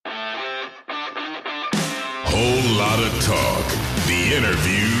Whole lot of talk. The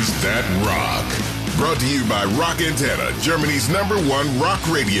interviews that rock. Brought to you by Rock Antenna, Germany's #1 rock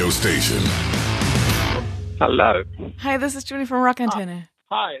radio station. Hello. Hi, this is Julie from Rock Antenna.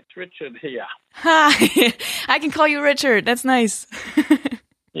 Hi, it's Richard here. Hi. I can call you Richard. That's nice.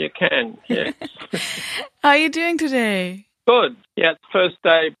 You can, yes. How are you doing today? Good. Yeah, it's first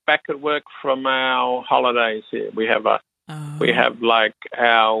day back at work from our holidays here. We have like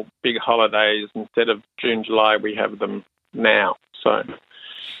our big holidays instead of June, July. We have them now. So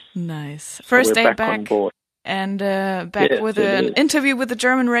nice. First day back on board. And back with an interview with the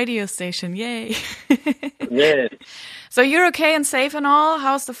German radio station. Yay! Yes. So you're okay and safe and all?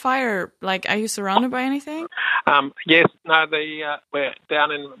 How's the fire? Like, are you surrounded by anything? Yes. No. We're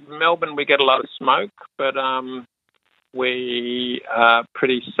down in Melbourne. We get a lot of smoke, but we are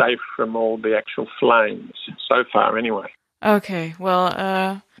pretty safe from all the actual flames so far. Anyway. Okay,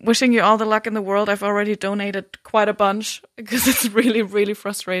 well, wishing you all the luck in the world. I've already donated quite a bunch because it's really, really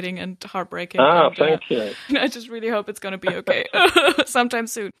frustrating and heartbreaking. Thank you. I just really hope it's going to be okay sometime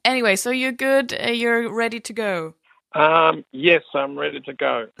soon. Anyway, so you're good. You're ready to go. Yes, I'm ready to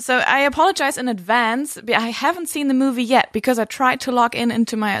go. So I apologize in advance. I haven't seen the movie yet because I tried to log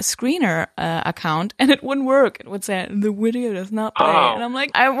into my screener account and it wouldn't work. It would say the video does not play. And I'm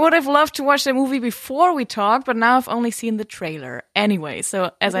like, I would have loved to watch the movie before we talked, but now I've only seen the trailer. Anyway,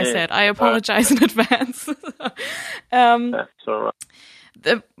 so as I said, I apologize in advance. That's all right.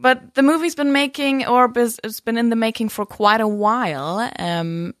 But the movie's been it's been in the making for quite a while.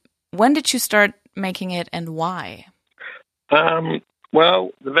 When did you start making it and why?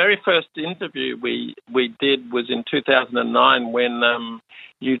 Well, the very first interview we did was in 2009 when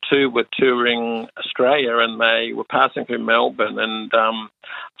you two were touring Australia and they were passing through Melbourne. And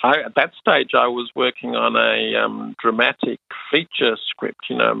at that stage I was working on a dramatic feature script,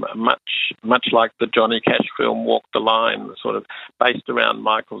 much like the Johnny Cash film Walk the Line, sort of based around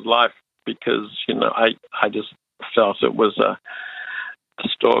Michael's life, because, I just felt it was a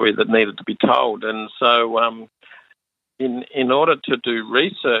story that needed to be told. And so in order to do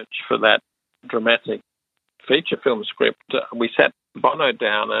research for that dramatic feature film script, we sat Bono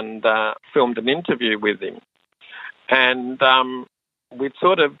down and filmed an interview with him. And we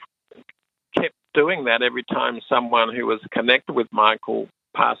sort of kept doing that every time someone who was connected with Michael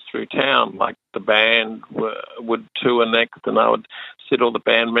passed through town, like the band would tour next, and I would sit all the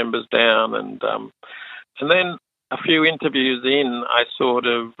band members down. And then a few interviews in, I sort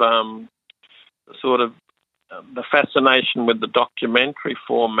of the fascination with the documentary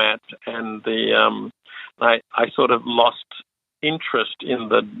format and I sort of lost interest in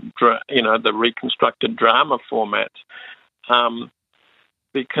the reconstructed drama format,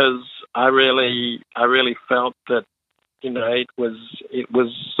 because I really felt that it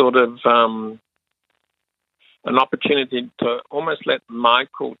was sort of an opportunity to almost let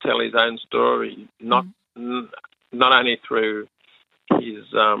Michael tell his own story, not only through his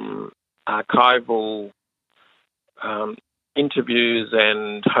archival interviews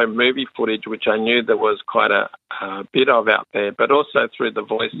and home movie footage, which I knew there was quite a bit of out there, but also through the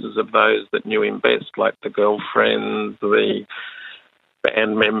voices of those that knew him best, like the girlfriends, the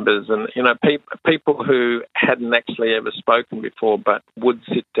band members, and people who hadn't actually ever spoken before, but would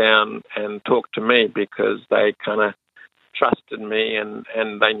sit down and talk to me because they kind of trusted me, and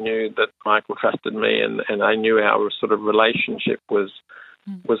they knew that Michael trusted me, and I knew our sort of relationship was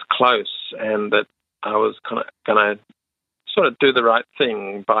close, and that I was kind of going to sort of do the right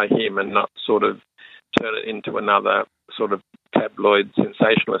thing by him and not sort of turn it into another sort of tabloid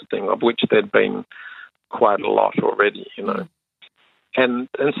sensationalist thing, of which there'd been quite a lot already, And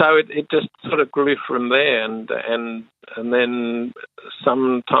so it just sort of grew from there, and then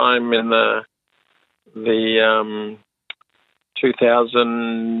sometime in the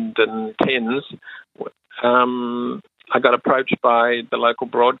 2010s, I got approached by the local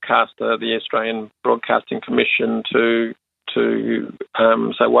broadcaster, the Australian Broadcasting Commission, to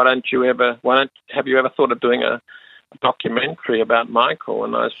say, have you ever thought of doing a documentary about Michael?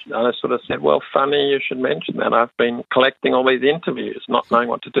 And I sort of said, well, funny you should mention that. I've been collecting all these interviews, not knowing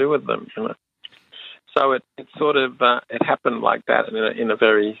what to do with them. So it sort of it happened like that in a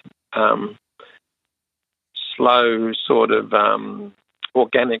very slow sort of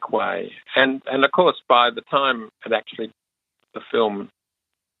organic way, and of course by the time the film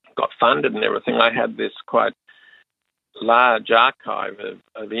got funded and everything, I had this quite large archive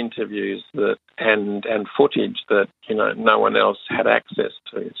of interviews and footage that no one else had access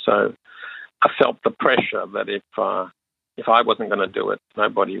to. So I felt the pressure that if I wasn't going to do it,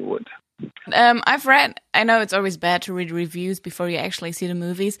 nobody would. I've read. I know it's always bad to read reviews before you actually see the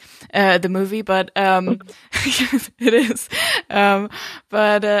movie, but it is.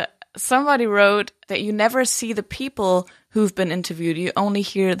 But somebody wrote that you never see the people who've been interviewed; you only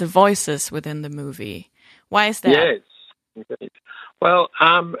hear the voices within the movie. Why is that? Yes, indeed. Well,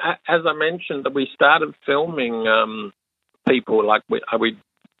 as I mentioned, we started filming people like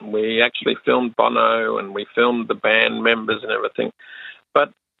we actually filmed Bono and we filmed the band members and everything,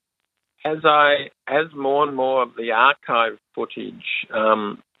 but as more and more of the archive footage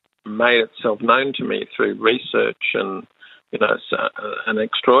made itself known to me through research, and an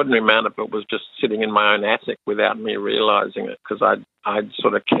extraordinary amount of it was just sitting in my own attic without me realizing it, because I'd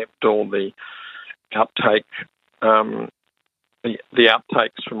sort of kept all the outtake, the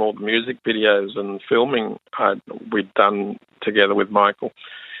outtakes from all the music videos and filming we'd done together with Michael.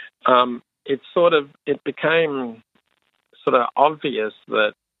 It became sort of obvious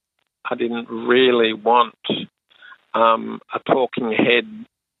that I didn't really want a talking head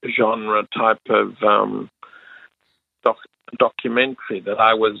genre type of documentary. That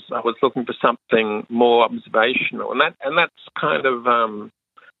I was looking for something more observational, and that's kind of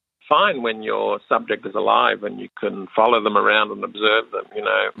fine when your subject is alive and you can follow them around and observe them.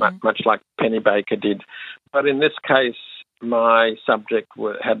 Much like Pennebaker did. But in this case, my subject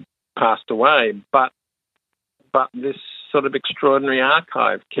had passed away, but this sort of extraordinary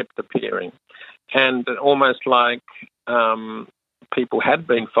archive kept appearing, and almost like people had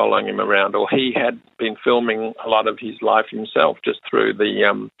been following him around, or he had been filming a lot of his life himself just through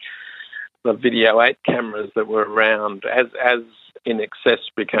the Video 8 cameras that were around. As INXS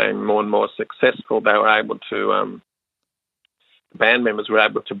became more and more successful, they were able to band members were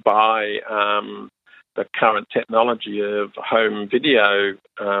able to buy the current technology of home video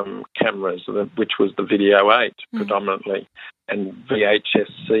cameras, which was the Video 8 predominantly, and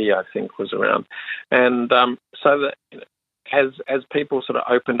VHS-C, I think, was around. And so that as people sort of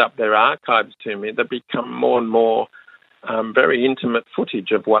opened up their archives to me, they become more and more very intimate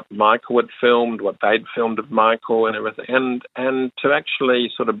footage of what Michael had filmed, what they'd filmed of Michael and everything. And to actually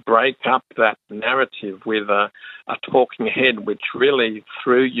sort of break up that narrative with a talking head, which really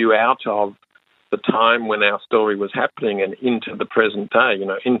threw you out of the time when our story was happening and into the present day,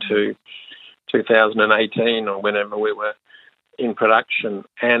 into 2018 or whenever we were in production,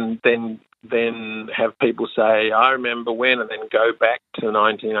 and then have people say, I remember when, and then go back to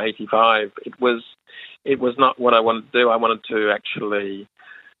 1985. It was not what I wanted to do. I wanted to actually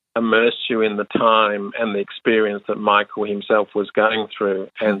immerse you in the time and the experience that Michael himself was going through.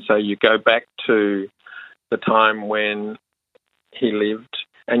 And so you go back to the time when he lived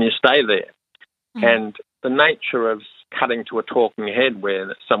and you stay there. And the nature of cutting to a talking head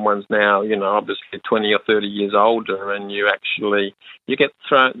where someone's now, obviously 20 or 30 years older, and you get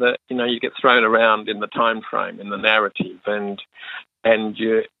thrown around in the time frame, in the narrative, and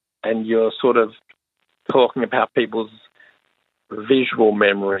you're sort of talking about people's visual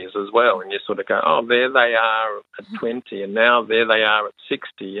memories as well, and you sort of go, oh, there they are at 20, and now there they are at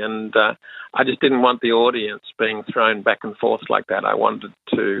 60, and I just didn't want the audience being thrown back and forth like that. I wanted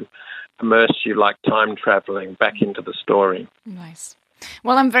to immerse you like time traveling back into the story. Nice.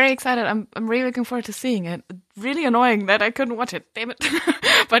 Well, I'm very excited. I'm really looking forward to seeing it. Really annoying that I couldn't watch it. Damn it.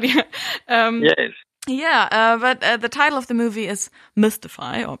 But yeah. Yes. Yeah, but the title of the movie is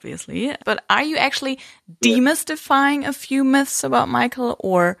Mystify, obviously. But are you actually demystifying a few myths about Michael,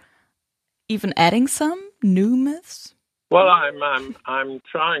 or even adding some new myths? Well, I'm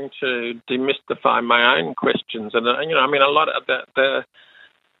trying to demystify my own questions, and a lot of the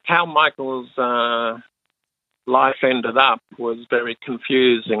how Michael's life ended up was very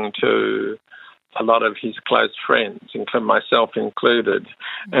confusing to a lot of his close friends, including myself included,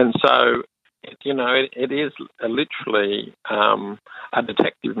 and so. It is literally a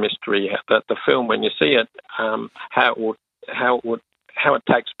detective mystery. That the film, when you see it, how it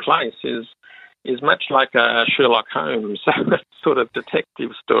takes place is much like a Sherlock Holmes sort of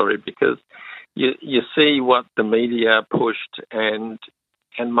detective story, because you see what the media pushed, and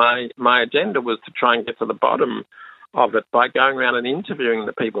my agenda was to try and get to the bottom of it by going around and interviewing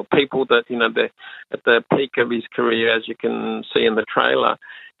the people that they're at the peak of his career, as you can see in the trailer.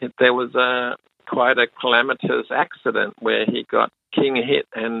 There was quite a calamitous accident where he got king hit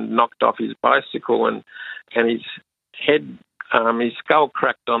and knocked off his bicycle, and his head, his skull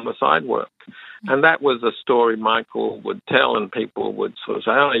cracked on the sidework. And that was a story Michael would tell, and people would sort of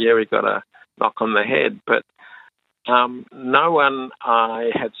say, oh, yeah, he got a knock on the head. But no one I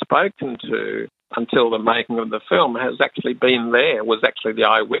had spoken to until the making of the film has actually been there, was actually the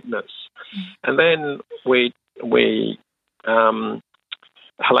eyewitness. And then we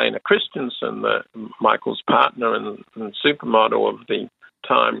Helena Christensen, Michael's partner and supermodel of the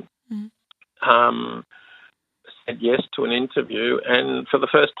time, said yes to an interview, and for the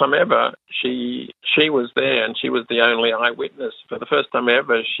first time ever, she was there, and she was the only eyewitness. For the first time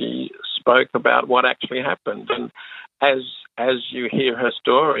ever, she spoke about what actually happened, and as you hear her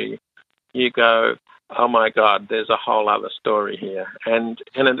story, you go, oh my God, there's a whole other story here, and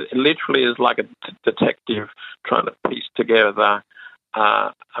it literally is like a detective trying to piece together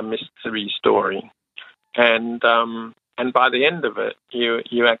a mystery story, and by the end of it,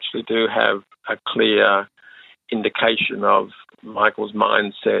 you actually do have a clear indication of Michael's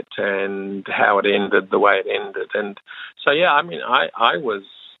mindset and how it ended the way it ended. And so, yeah, I mean, I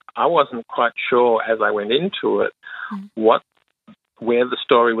wasn't quite sure as I went into it where the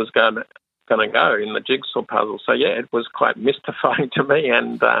story was going to go in the jigsaw puzzle. So, yeah, it was quite mystifying to me,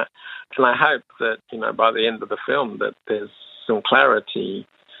 and I hope that, by the end of the film that there's some clarity,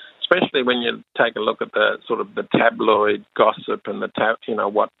 especially when you take a look at the sort of the tabloid gossip and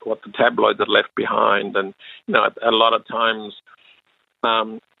what the tabloids had left behind, and a lot of times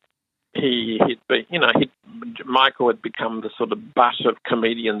Michael had become the sort of butt of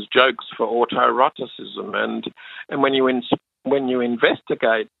comedians' jokes for autoeroticism, and when you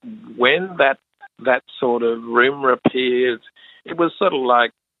investigate when that sort of rumor appeared, it was sort of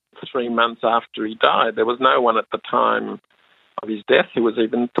like 3 months after he died. There was no one at the time of his death who was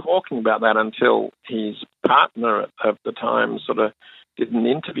even talking about that until his partner of the time sort of did an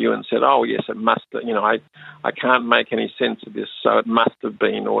interview and said, oh, yes, it must, I can't make any sense of this, so it must have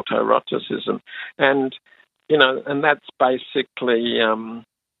been autoeroticism. And, and that's basically,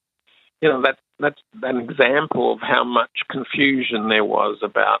 that's an example of how much confusion there was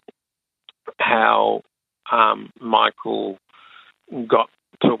about how Michael got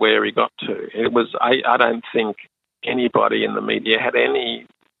to where he got to. It was, I don't think anybody in the media had any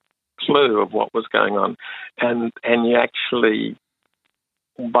clue of what was going on, and you actually,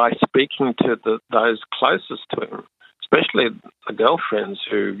 by speaking to those closest to him, especially the girlfriends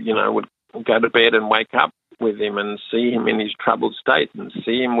who would go to bed and wake up with him and see him in his troubled state and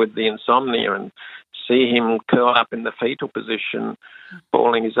see him with the insomnia and see him curled up in the fetal position,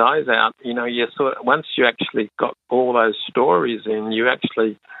 bawling his eyes out. Once you actually got all those stories in, you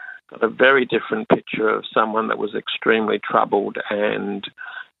actually got a very different picture of someone that was extremely troubled and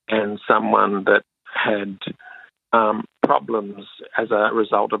someone that had problems as a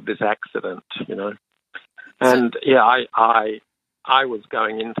result of this accident, And I was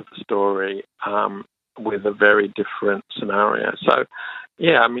going into the story with a very different scenario. So,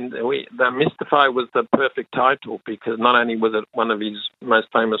 yeah, I mean, the Mystify was the perfect title because not only was it one of his most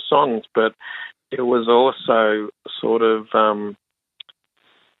famous songs, but it was also sort of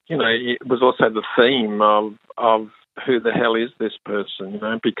it was also the theme of who the hell is this person,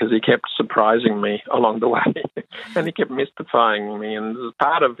 because he kept surprising me along the way and he kept mystifying me, and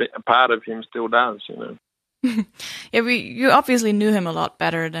part of him still does, Yeah, you obviously knew him a lot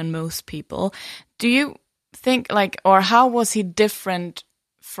better than most people. Do you think, or how was he different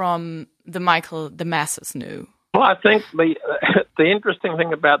from the Michael the masses knew? Well, I think the interesting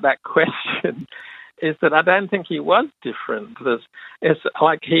thing about that question is that I don't think he was different. It's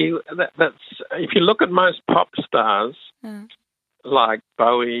like that's if you look at most pop stars, like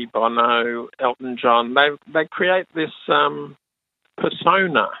Bowie, Bono, Elton John, they create this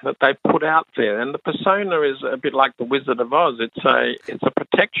persona that they put out there, and the persona is a bit like the Wizard of Oz. It's a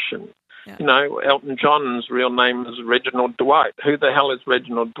protection. Yeah. Elton John's real name is Reginald Dwight. Who the hell is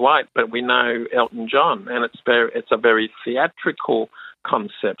Reginald Dwight? But we know Elton John, and it's a very theatrical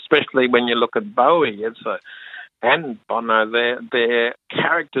concept, especially when you look at Bowie and Bono. Their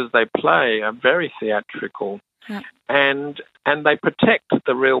characters they play are very theatrical, and they protect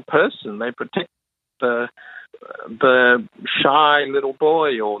the real person. They protect the shy little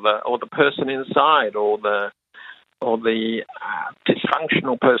boy or the person inside or the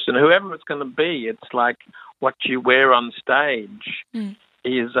dysfunctional person, whoever it's going to be. It's like what you wear on stage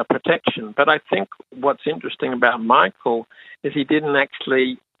is a protection. But I think what's interesting about Michael is he didn't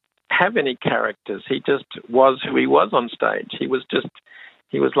actually have any characters. He just was who he was on stage. He was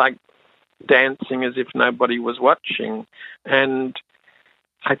like dancing as if nobody was watching. And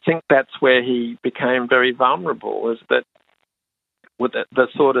I think that's where he became very vulnerable, is that with the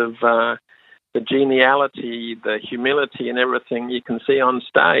sort of the geniality, the humility and everything you can see on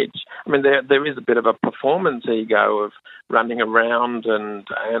stage. I mean, there is a bit of a performance ego of running around and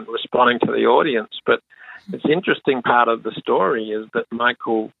responding to the audience, but it's interesting part of the story is that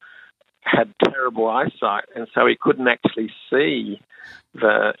Michael had terrible eyesight, and so he couldn't actually see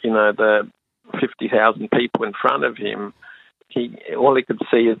the 50,000 people in front of him all he could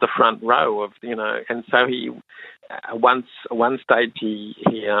see is the front row of, and so he one stage he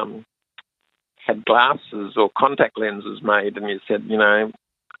had glasses or contact lenses made, and he said,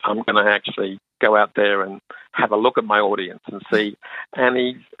 I'm going to actually go out there and have a look at my audience and see. And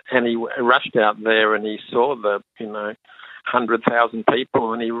he rushed out there and he saw the 100,000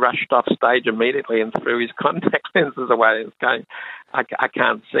 people, and he rushed off stage immediately and threw his contact lenses away. It's going, I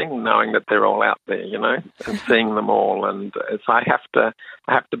can't sing knowing that they're all out there, and seeing them all. And it's I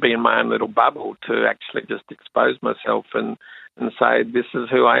have to be in my own little bubble to actually just expose myself and say this is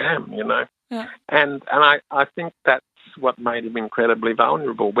who I am, Yeah. And I think that's what made him incredibly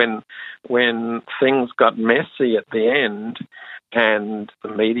vulnerable when things got messy at the end and the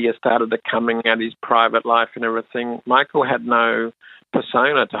media started coming at his private life and everything. Michael had no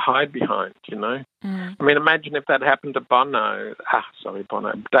persona to hide behind, I mean, imagine if that happened to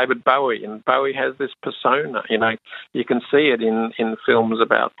David Bowie, and Bowie has this persona, you can see it in films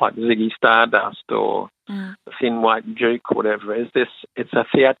about like Ziggy Stardust or The Thin White Duke or whatever. It's a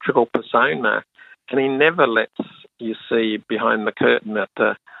theatrical persona, and he never lets you see behind the curtain at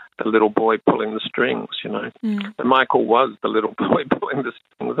the little boy pulling the strings, And Michael was the little boy pulling the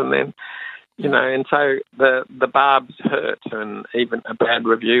strings, and then, and so the barbs hurt, and even a bad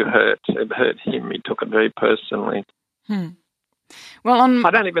review hurt. It hurt him. He took it very personally. Well, I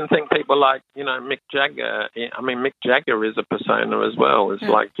don't even think people like, Mick Jagger. I mean, Mick Jagger is a persona as well. It's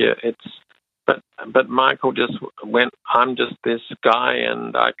like, but Michael just went, I'm just this guy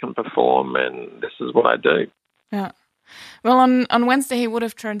and I can perform and this is what I do. Yeah. Well, on Wednesday he would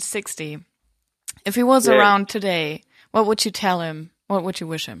have turned 60. If he was around today, what would you tell him? What would you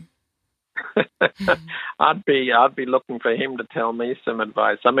wish him? I'd be looking for him to tell me some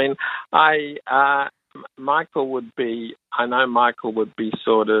advice. I mean, Michael would be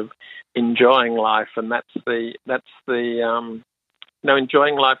sort of enjoying life, and that's the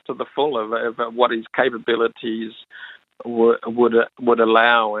enjoying life to the full of what his capabilities would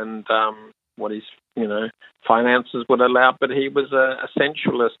allow, and what his finances would allow. But he was a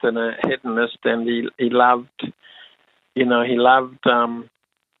sensualist and a hedonist, and he loved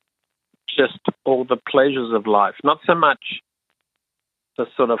just all the pleasures of life, not so much the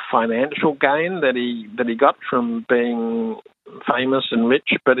sort of financial gain that he got from being famous and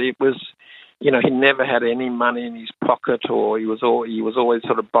rich, but it was, he never had any money in his pocket, or he was always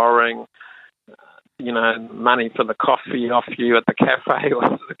sort of borrowing, money for the coffee off you at the cafe. It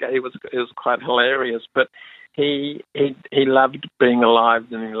was quite hilarious, but he loved being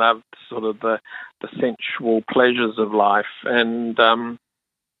alive, and he loved sort of the sensual pleasures of life, and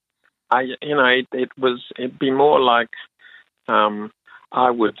it'd be more like I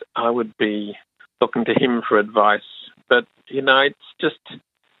would be looking to him for advice, but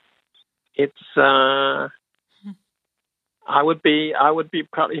I would be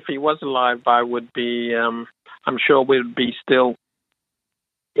probably, if he was alive, I would be I'm sure we'd be still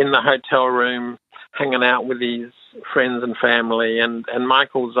in the hotel room hanging out with his friends and family, and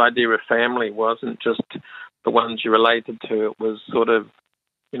Michael's idea of family wasn't just the ones you related to. It was sort of,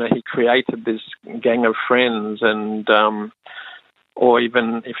 he created this gang of friends, and or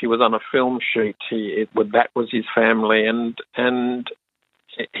even if he was on a film shoot, that was his family, and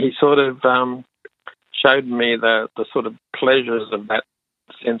he sort of showed me the sort of pleasures of that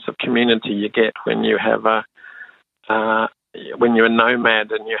sense of community you get when you have when you're a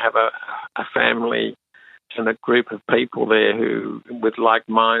nomad and you have a family and a group of people there who with like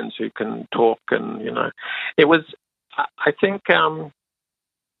minds who can talk, and it was, I think the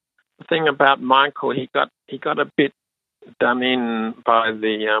thing about Michael, he got a bit done in by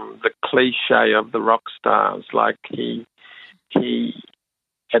the cliche of the rock stars. Like he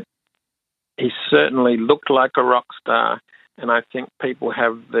certainly looked like a rock star, and I think people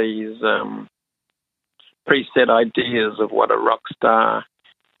have these preset ideas of what a rock star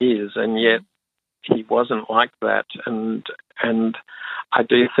is, and yet he wasn't like that. And I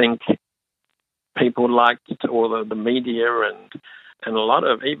do think people liked, or the media and a lot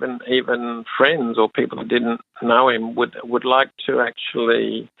of even friends or people who didn't know him would like to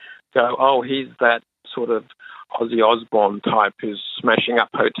actually go, oh, he's that sort of Ozzy Osbourne type who's smashing up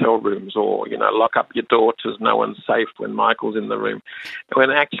hotel rooms, or, lock up your daughters, no one's safe when Michael's in the room.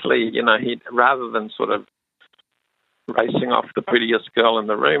 When actually, he'd, rather than sort of racing off the prettiest girl in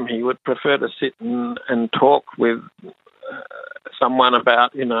the room, he would prefer to sit and talk with someone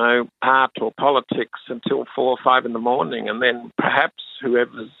about, art or politics until 4 or 5 in the morning, and then perhaps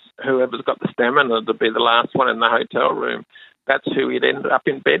whoever's got the stamina to be the last one in the hotel room, that's who he'd end up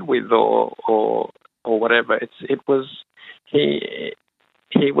in bed with, or whatever.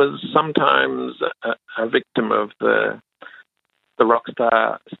 He was sometimes a victim of the the rock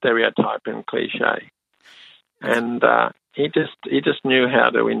star stereotype and cliche. And he just knew how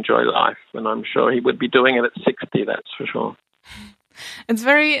to enjoy life, and I'm sure he would be doing it at 60. That's for sure. It's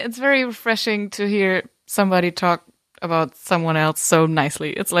very refreshing to hear somebody talk about someone else so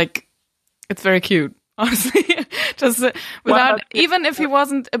nicely. It's very cute, honestly. Just without, even if he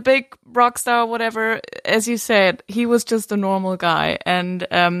wasn't a big rock star or whatever, as you said, he was just a normal guy, and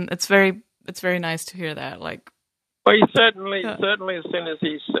it's very nice to hear that. Well, he certainly, as soon as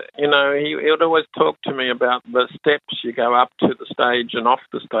he would always talk to me about the steps you go up to the stage and off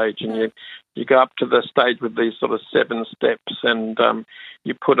the stage, and you go up to the stage with these sort of 7 steps, and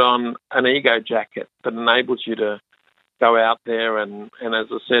you put on an ego jacket that enables you to go out there and as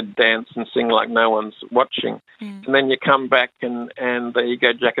I said, dance and sing like no one's watching. And then you come back and the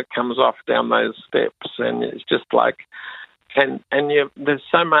ego jacket comes off down those steps, and it's just like... And there's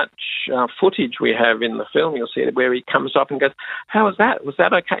so much footage we have in the film, you'll see it, where he comes up and goes, "How was that? Was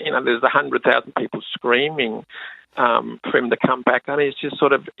that okay?" There's 100,000 people screaming for him to come back, and he's just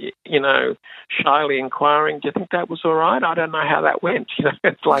sort of, shyly inquiring, "Do you think that was all right? I don't know how that went."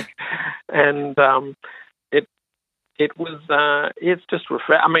 It's like, and it was, it's just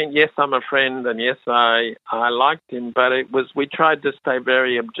I mean, yes, I'm a friend, and yes, I liked him, but we tried to stay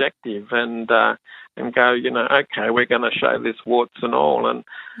very objective and go, okay, we're going to show this warts and all. And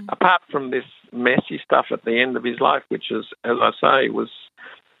apart from this messy stuff at the end of his life, which is, as I say, was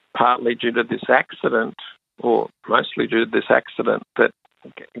partly due to this accident, or mostly due to this accident that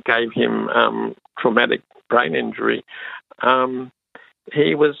gave him traumatic brain injury,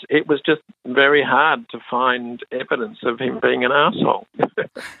 it was just very hard to find evidence of him being an arsehole.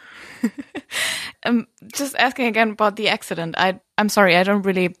 Just asking again about the accident. I'm sorry, I don't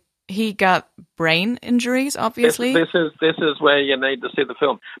really... He got brain injuries, obviously. This is where you need to see the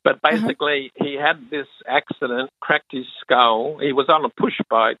film. But basically, he had this accident, cracked his skull. He was on a push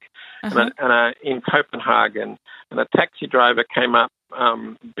bike in Copenhagen, and a taxi driver came up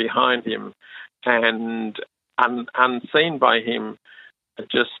behind him, and unseen by him,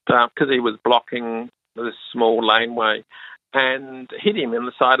 just because he was blocking this small laneway, and hit him in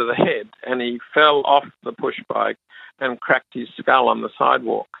the side of the head, and he fell off the push bike and cracked his skull on the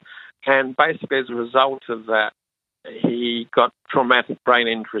sidewalk. And basically, as a result of that, he got traumatic brain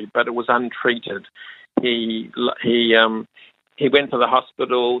injury, but it was untreated. He went to the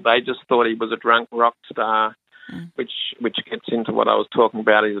hospital. They just thought he was a drunk rock star, which gets into what I was talking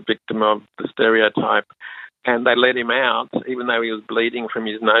about. He's a victim of the stereotype. And they let him out, even though he was bleeding from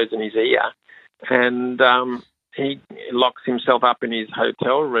his nose and his ear. And he locks himself up in his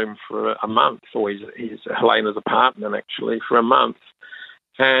hotel room for a month, or he's Helena's apartment, actually, for a month.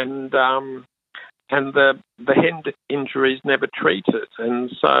 And the head injuries never treated. And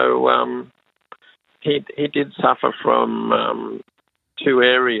so he did suffer from 2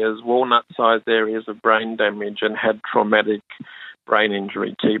 areas, walnut-sized areas of brain damage, and had traumatic brain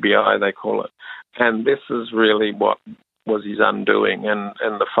injury, TBI they call it. And this is really what was his undoing. And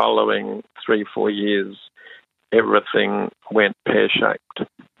the following 3-4 years, everything went pear-shaped.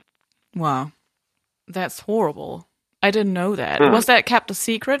 Wow. That's horrible. I didn't know that. Was that kept a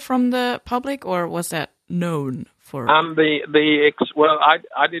secret from the public, or was that known for... Well,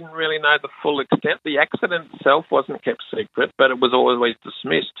 I didn't really know the full extent. The accident itself wasn't kept secret, but it was always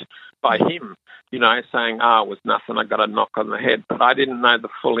dismissed by him, saying, it was nothing, I got a knock on the head. But I didn't know the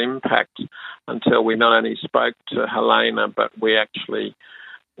full impact until we not only spoke to Helena, but we actually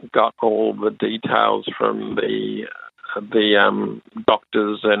got all the details from the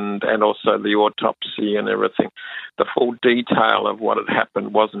doctors and also the autopsy and everything. The full detail of what had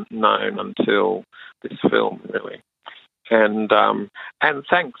happened wasn't known until this film, really. And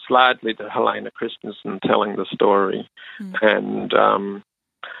thanks largely to Helena Christensen telling the story. And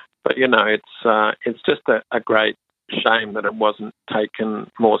but it's just a great shame that it wasn't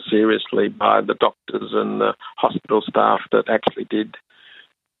taken more seriously by the doctors and the hospital staff that actually did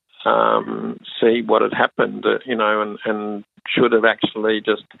see what had happened, and should have actually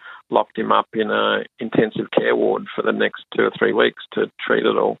just locked him up in a intensive care ward for the next 2 or 3 weeks to treat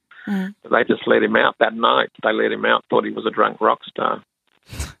it all. They just let him out that night. They let him out, thought he was a drunk rock star.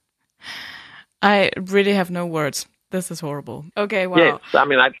 I really have no words. This is horrible. Okay, wow. Yes, I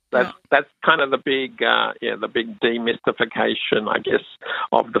mean that's kind of the big demystification, I guess,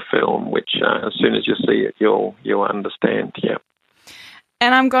 of the film. Which as soon as you see it, you'll understand. Yeah.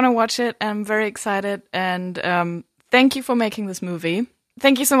 And I'm gonna watch it. I'm very excited. And thank you for making this movie.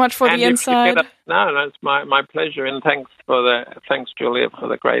 Thank you so much for the insight. No, it's my pleasure. And thanks Julia, for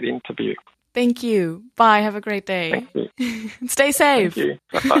the great interview. Thank you. Bye. Have a great day. Thank you. Stay safe. Thank you.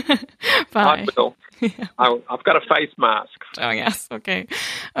 Bye. Bye. I will. Yeah. I've got a face mask. Oh, yes. Okay.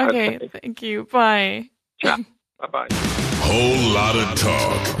 Thank you. Bye. Ciao. Bye-bye. Whole lot of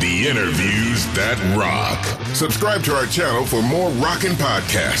talk. The interviews that rock. Subscribe to our channel for more rockin'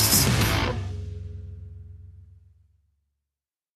 podcasts.